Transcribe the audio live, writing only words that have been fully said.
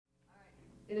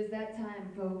It is that time,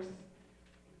 folks.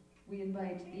 We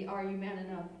invite the Are You Man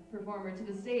Enough performer to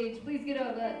the stage. Please give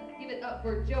it up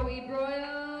for Joey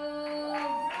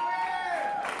Broyles.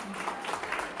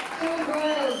 Joey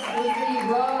Broyles was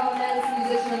the Raw Madison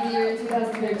Musician of the Year in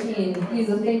 2013. He's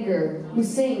a thinker who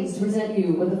sings to present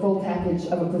you with the full package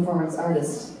of a performance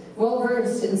artist.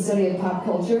 Well-versed in the study of pop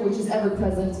culture, which is ever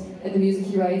present in the music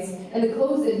he writes, and the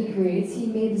clothes that he creates. He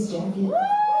made this jacket.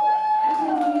 I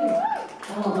can't believe it.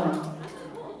 I want one.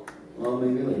 Well,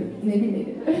 maybe later. Maybe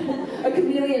later. A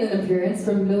chameleon in appearance,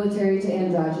 from military to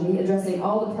androgyny, addressing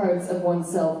all the parts of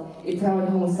oneself. A proud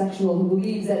homosexual who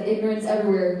believes that ignorance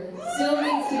everywhere still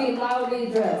needs to be loudly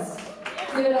addressed.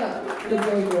 Give it up for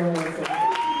Joey Broyles.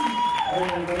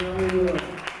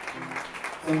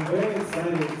 So I'm very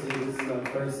excited to, this is my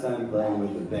first time playing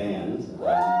with the band. I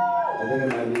think it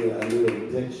might be a new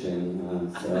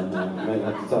addiction, so I might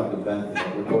have to talk to Beth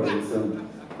about recording some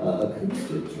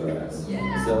acoustic tracks.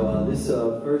 Yeah. So this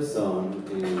first song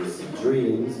is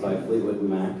Dreams by Fleetwood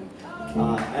Mac.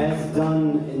 As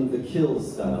done in the Kill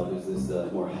style, there's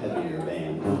this more heavier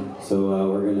band. So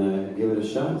we're gonna give it a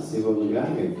shot and see what we got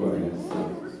here for you. So.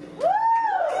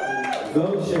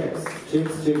 Go Chicks!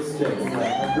 Chicks, chicks, chicks.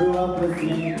 I grew up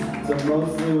listening to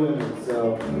mostly women,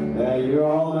 so you're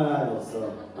all my idols,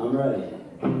 so I'm ready.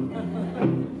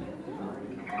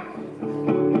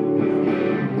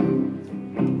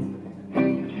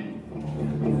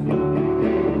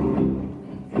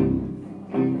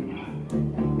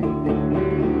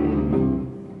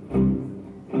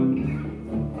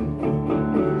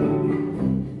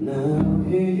 Now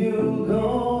here you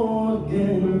go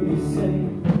again, you say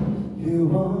you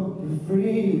want your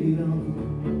freedom.